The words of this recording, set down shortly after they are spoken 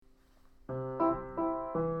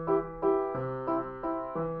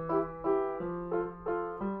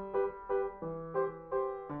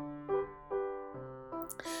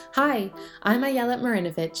Hi, I'm Ayelet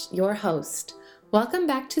Marinovich, your host. Welcome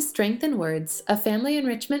back to Strength in Words, a family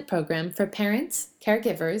enrichment program for parents,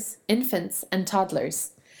 caregivers, infants, and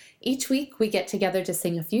toddlers. Each week, we get together to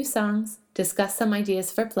sing a few songs, discuss some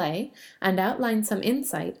ideas for play, and outline some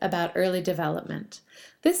insight about early development.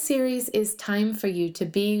 This series is time for you to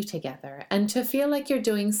be together and to feel like you're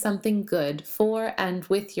doing something good for and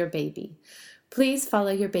with your baby. Please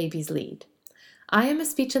follow your baby's lead. I am a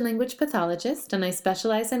speech and language pathologist and I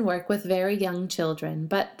specialize in work with very young children,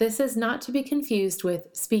 but this is not to be confused with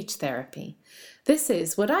speech therapy. This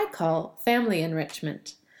is what I call family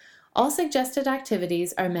enrichment. All suggested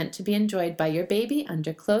activities are meant to be enjoyed by your baby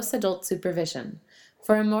under close adult supervision.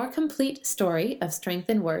 For a more complete story of Strength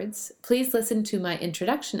in Words, please listen to my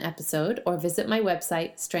introduction episode or visit my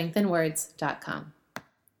website, strengthinwords.com.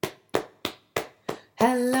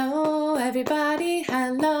 Hello everybody,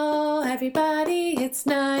 it's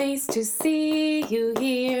nice to see you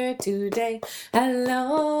here today.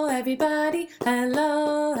 Hello everybody,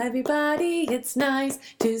 it's nice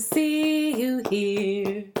to see you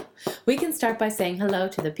here. We can start by saying hello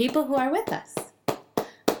to the people who are with us.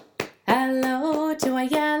 Hello to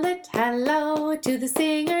Ayelet, hello to the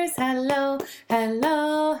singers, hello,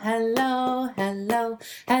 hello, hello, hello,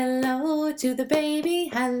 hello to the baby,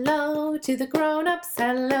 hello to the grown-ups,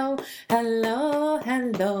 hello, hello,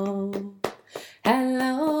 hello.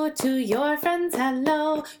 Hello to your friends,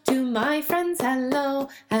 hello to my friends, hello,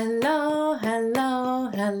 hello, hello,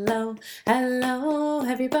 hello, hello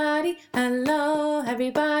everybody,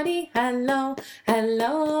 hello,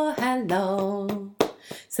 hello, hello.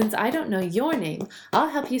 Since I don't know your name, I'll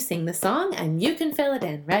help you sing the song and you can fill it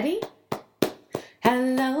in. Ready?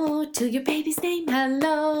 Hello to your baby's name,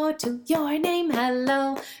 hello to your name,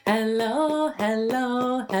 hello, hello,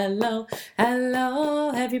 hello, hello,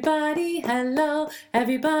 hello, everybody, hello,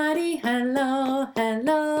 hello,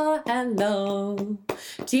 hello.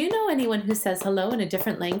 Do you know anyone who says hello in a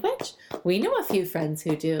different language? We know a few friends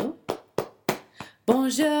who do.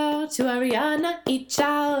 Bonjour to Ariana y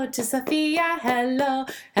ciao to Sofia, hello,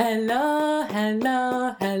 hello,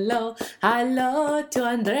 hello, hello. Hello to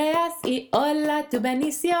Andreas y hola to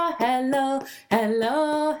Benicio, hello,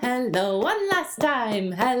 hello, hello. One last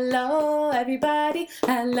time, hello everybody,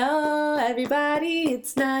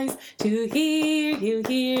 it's nice to hear you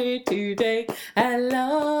here today.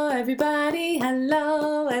 Hello everybody,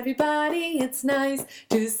 it's nice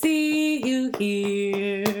to see you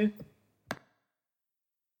here.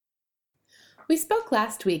 We spoke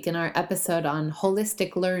last week in our episode on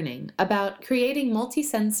holistic learning about creating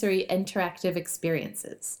multisensory interactive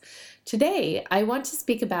experiences. Today, I want to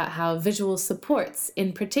speak about how visual supports,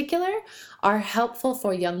 in particular, are helpful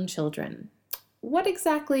for young children. What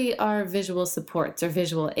exactly are visual supports or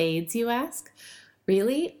visual aids, you ask?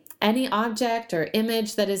 Really? Any object or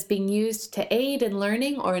image that is being used to aid in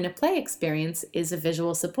learning or in a play experience is a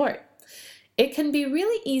visual support. It can be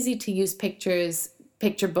really easy to use picture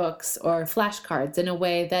books, or flashcards in a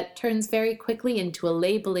way that turns very quickly into a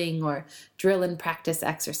labeling or drill and practice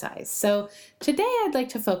exercise. So today I'd like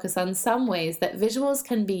to focus on some ways that visuals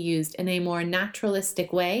can be used in a more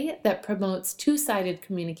naturalistic way that promotes two-sided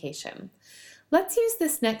communication. Let's use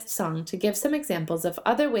this next song to give some examples of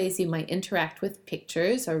other ways you might interact with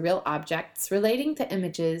pictures or real objects relating to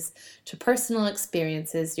images, to personal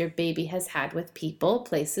experiences your baby has had with people,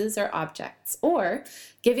 places, or objects, or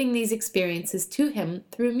giving these experiences to him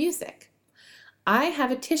through music. I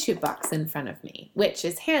have a tissue box in front of me, which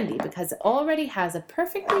is handy because it already has a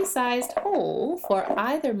perfectly sized hole for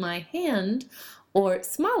either my hand or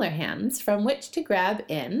smaller hands from which to grab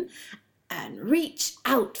in and reach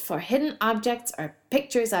out for hidden objects or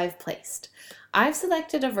pictures I've placed. I've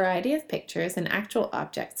selected a variety of pictures and actual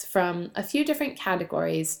objects from a few different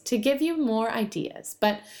categories to give you more ideas,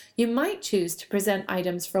 but you might choose to present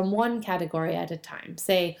items from one category at a time,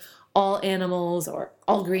 say all animals or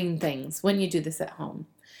all green things, when you do this at home.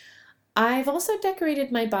 I've also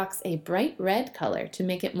decorated my box a bright red color to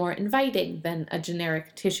make it more inviting than a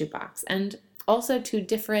generic tissue box, and also to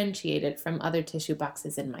differentiate it from other tissue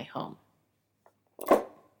boxes in my home.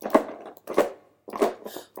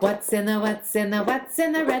 What's in the red box? What's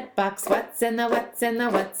in the red box? What's in the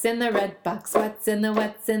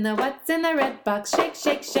red box? Shake,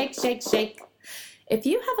 shake, shake, shake, shake. If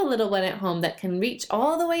you have a little one at home that can reach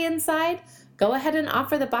all the way inside, go ahead and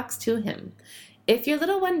offer the box to him. If your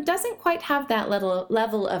little one doesn't quite have that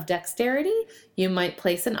level of dexterity, you might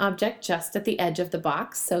place an object just at the edge of the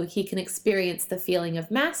box so he can experience the feeling of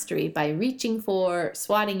mastery by reaching for,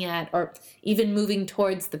 swatting at, or even moving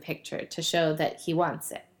towards the picture to show that he wants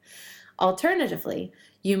it. Alternatively,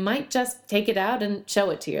 you might just take it out and show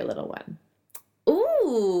it to your little one. Ooh,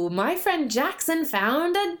 Ooh, my friend Jackson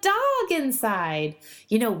found a dog inside.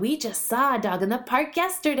 We just saw a dog in the park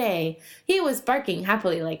yesterday. He was barking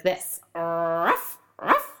happily like this. Ruff,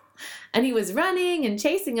 ruff. And he was running and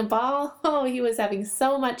chasing a ball. Oh, he was having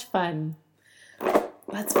so much fun.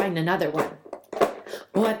 Let's find another one.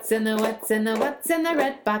 What's in the red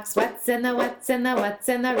box? What's in the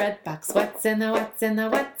red box? What's in the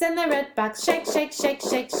red box? Shake, shake, shake,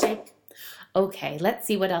 shake, shake. Okay, let's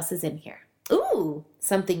see what else is in here. Ooh,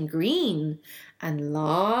 something green and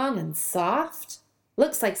long and soft.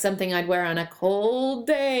 Looks like something I'd wear on a cold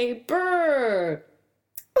day. Brr!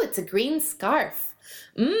 Oh, it's a green scarf.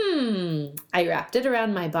 I wrapped it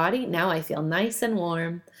around my body. Now I feel nice and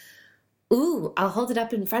warm. Ooh, I'll hold it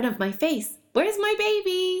up in front of my face. Where's my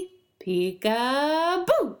baby?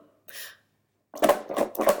 Peek-a-boo!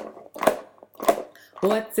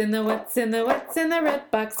 What's in the red box? What's in the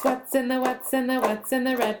red box? What's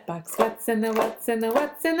in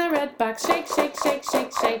the red box? Shake, shake, shake,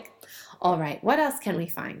 shake, shake. All right, what else can we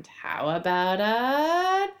find? How about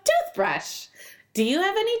a toothbrush? Do you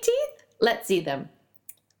have any teeth? Let's see them.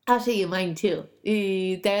 I'll show you mine too.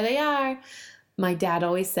 There they are. My dad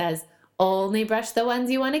always says, only brush the ones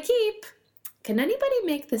you want to keep. Can anybody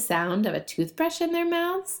make the sound of a toothbrush in their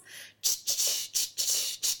mouths?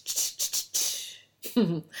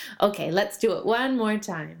 Okay, let's do it one more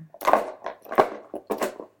time.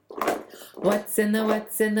 What's in the red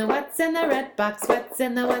box? What's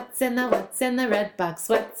in the red box?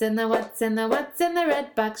 What's in the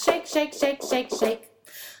red box? Shake, shake, shake, shake, shake.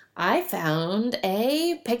 I found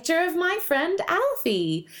a picture of my friend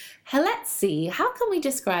Alfie. Let's see, how can we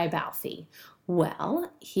describe Alfie?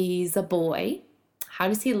 Well, he's a boy. How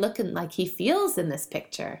does he look like he feels in this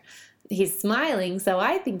picture? He's smiling, so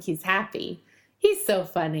I think he's happy. He's so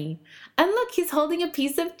funny. And look, he's holding a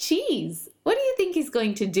piece of cheese. What do you think he's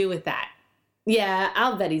going to do with that? Yeah,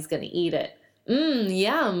 I'll bet he's going to eat it.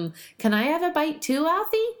 Yum. Can I have a bite too,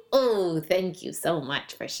 Alfie? Oh, thank you so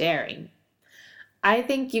much for sharing. I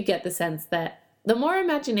think you get the sense that the more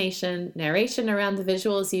imagination, narration around the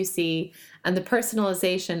visuals you see, and the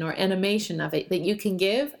personalization or animation of it that you can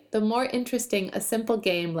give, the more interesting a simple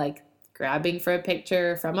game like grabbing for a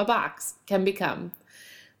picture from a box can become.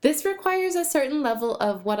 This requires a certain level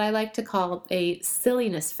of what I like to call a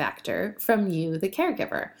silliness factor from you, the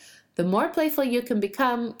caregiver. The more playful you can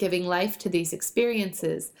become giving life to these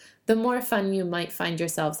experiences, the more fun you might find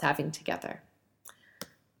yourselves having together.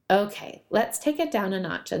 Okay, let's take it down a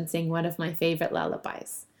notch and sing one of my favorite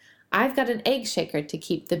lullabies. I've got an egg shaker to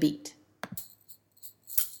keep the beat.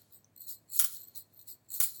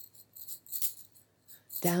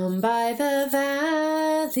 Down by the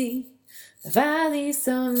valley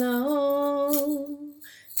so low,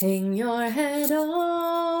 hang your head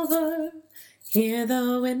over, hear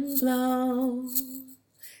the wind blow.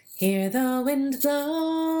 Hear the wind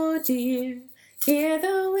blow, dear, hear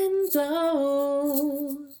the wind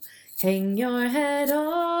blow. Hang your head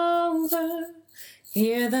over,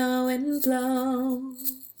 hear the wind blow.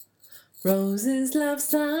 Roses love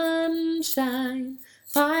sunshine,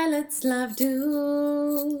 violets love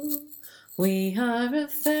dew. We are a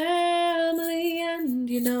family and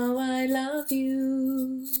you know I love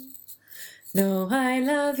you. No, I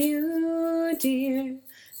love you, dear.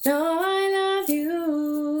 No, I love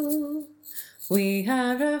you. We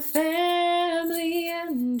are a family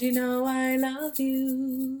and you know I love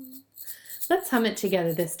you. Let's hum it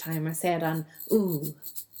together this time or say it on ooh.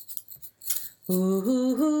 Ooh,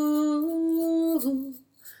 ooh, ooh, ooh,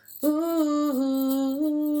 ooh,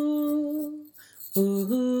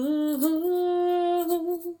 ooh,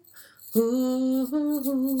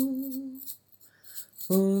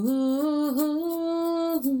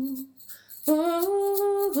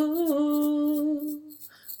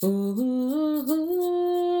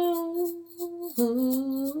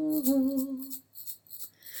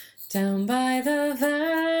 Down by the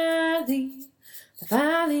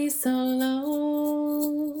valley so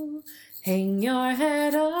low, hang your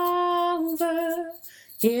head over,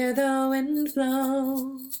 hear the wind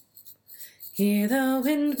blow. Hear the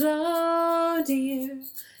wind blow, dear,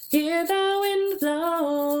 hear the wind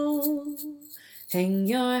blow. Hang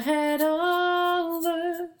your head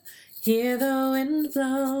over, hear the wind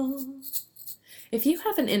blow. If you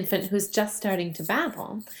have an infant who's just starting to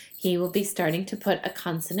babble, he will be starting to put a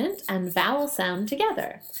consonant and vowel sound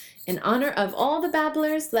together. In honor of all the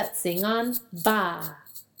babblers, let's sing on ba.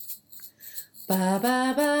 Ba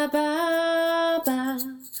ba ba ba ba.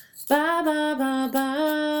 Ba ba ba ba.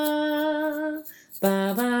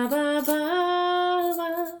 Ba ba ba ba.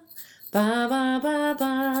 Ba ba ba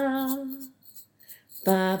ba.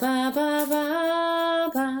 Ba ba ba ba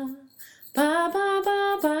ba. Ba ba ba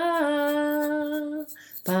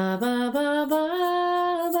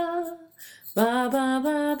Ba ba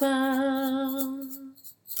ba ba.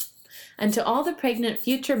 And to all the pregnant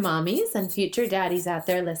future mommies and future daddies out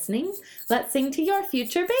there listening, let's sing to your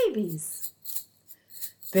future babies.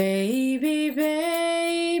 Baby,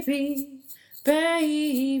 baby,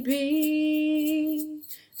 baby,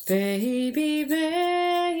 baby,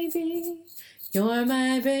 baby, you're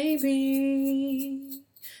my baby.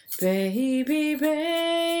 Baby,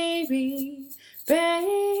 baby,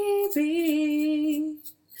 baby,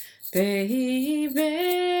 baby,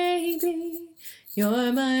 baby,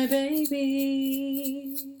 you're my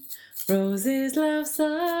baby. Roses love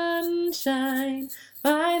sunshine,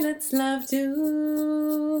 violets love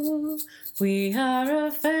dew. We are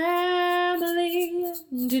a family,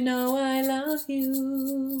 and you know I love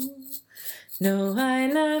you. No, I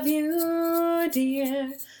love you,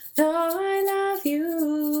 dear. No, I love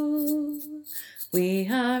you. We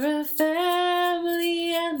are a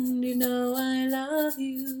family, and you know I love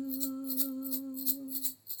you.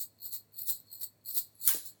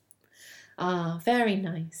 Ah, very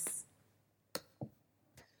nice.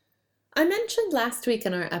 I mentioned last week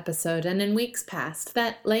in our episode and in weeks past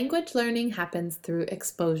that language learning happens through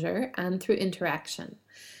exposure and through interaction.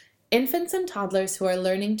 Infants and toddlers who are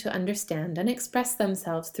learning to understand and express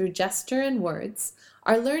themselves through gesture and words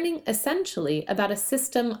are learning essentially about a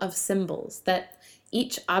system of symbols that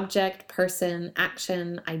each object, person,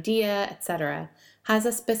 action, idea, etc. has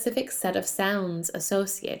a specific set of sounds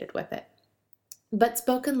associated with it. But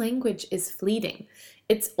spoken language is fleeting.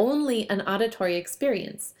 It's only an auditory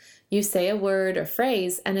experience. You say a word or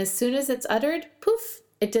phrase, and as soon as it's uttered, poof,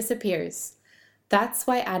 it disappears. That's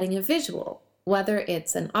why adding a visual, whether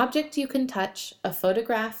it's an object you can touch, a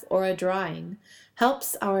photograph, or a drawing,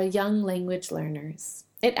 helps our young language learners.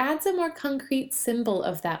 It adds a more concrete symbol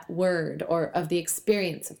of that word or of the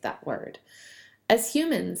experience of that word. As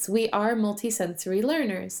humans, we are multisensory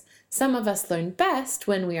learners. Some of us learn best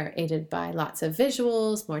when we are aided by lots of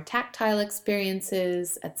visuals, more tactile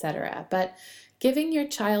experiences, etc. But giving your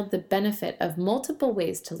child the benefit of multiple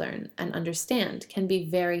ways to learn and understand can be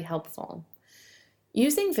very helpful.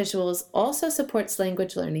 Using visuals also supports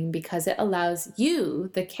language learning because it allows you,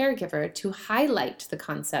 the caregiver, to highlight the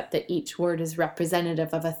concept that each word is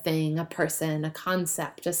representative of a thing, a person, a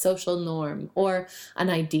concept, a social norm, or an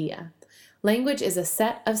idea. Language is a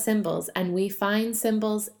set of symbols, and we find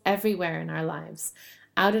symbols everywhere in our lives.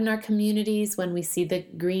 Out in our communities, when we see the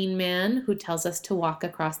green man who tells us to walk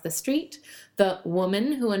across the street, the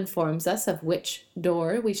woman who informs us of which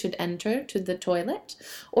door we should enter to the toilet,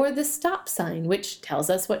 or the stop sign which tells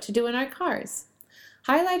us what to do in our cars.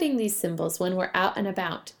 Highlighting these symbols when we're out and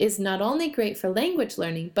about is not only great for language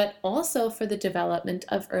learning, but also for the development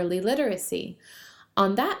of early literacy.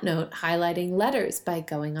 On that note, highlighting letters by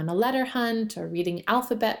going on a letter hunt or reading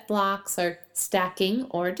alphabet blocks or stacking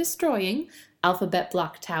or destroying alphabet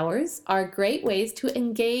block towers are great ways to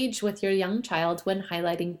engage with your young child when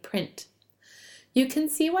highlighting print. You can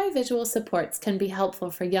see why visual supports can be helpful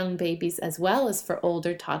for young babies as well as for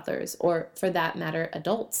older toddlers, or for that matter,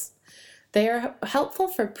 adults. They are helpful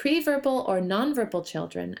for pre-verbal or nonverbal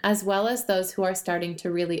children, as well as those who are starting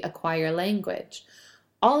to really acquire language.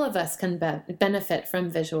 All of us can benefit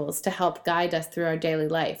from visuals to help guide us through our daily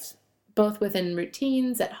life, both within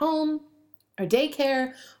routines at home, or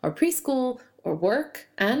daycare, or preschool, or work,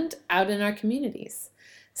 and out in our communities.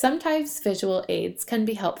 Sometimes visual aids can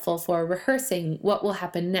be helpful for rehearsing what will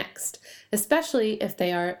happen next, especially if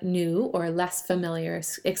they are new or less familiar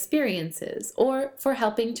experiences, or for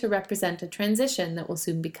helping to represent a transition that will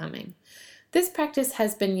soon be coming. This practice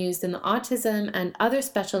has been used in the autism and other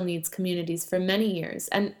special needs communities for many years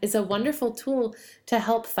and is a wonderful tool to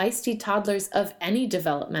help feisty toddlers of any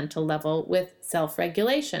developmental level with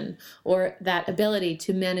self-regulation, or that ability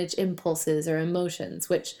to manage impulses or emotions,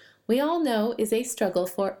 which we all know is a struggle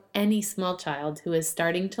for any small child who is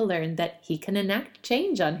starting to learn that he can enact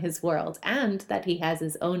change on his world and that he has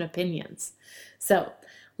his own opinions. So,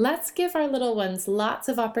 let's give our little ones lots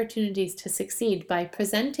of opportunities to succeed by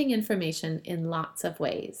presenting information in lots of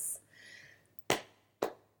ways.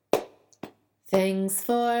 Thanks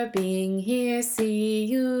for being here. See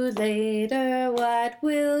you later. What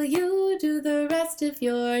will you do the rest of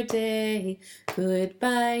your day?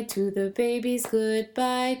 Goodbye to the babies.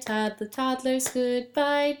 Goodbye to the toddlers.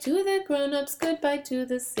 Goodbye to the grown-ups. Goodbye to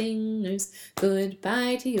the singers.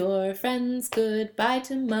 Goodbye to your friends. Goodbye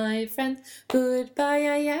to my friends. Goodbye,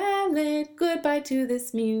 I yell it. Goodbye to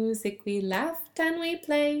this music. We laughed and we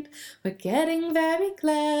played. We're getting very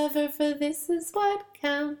clever, for this is what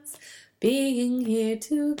counts. Being here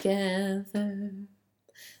together.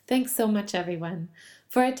 Thanks so much, everyone.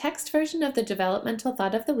 For a text version of the developmental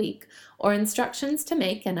thought of the week, or instructions to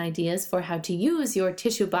make and ideas for how to use your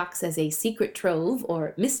tissue box as a secret trove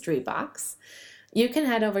or mystery box, you can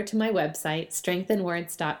head over to my website,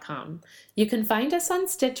 strengthinwords.com. You can find us on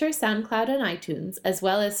Stitcher, SoundCloud, and iTunes, as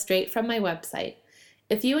well as straight from my website.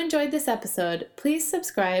 If you enjoyed this episode, please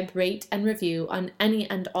subscribe, rate, and review on any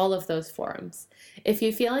and all of those forums. If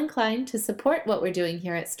you feel inclined to support what we're doing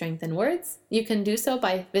here at Strengthen Words, you can do so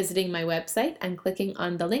by visiting my website and clicking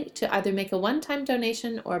on the link to either make a one-time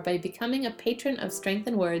donation or by becoming a patron of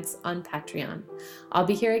Strengthen Words on Patreon. I'll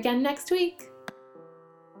be here again next week.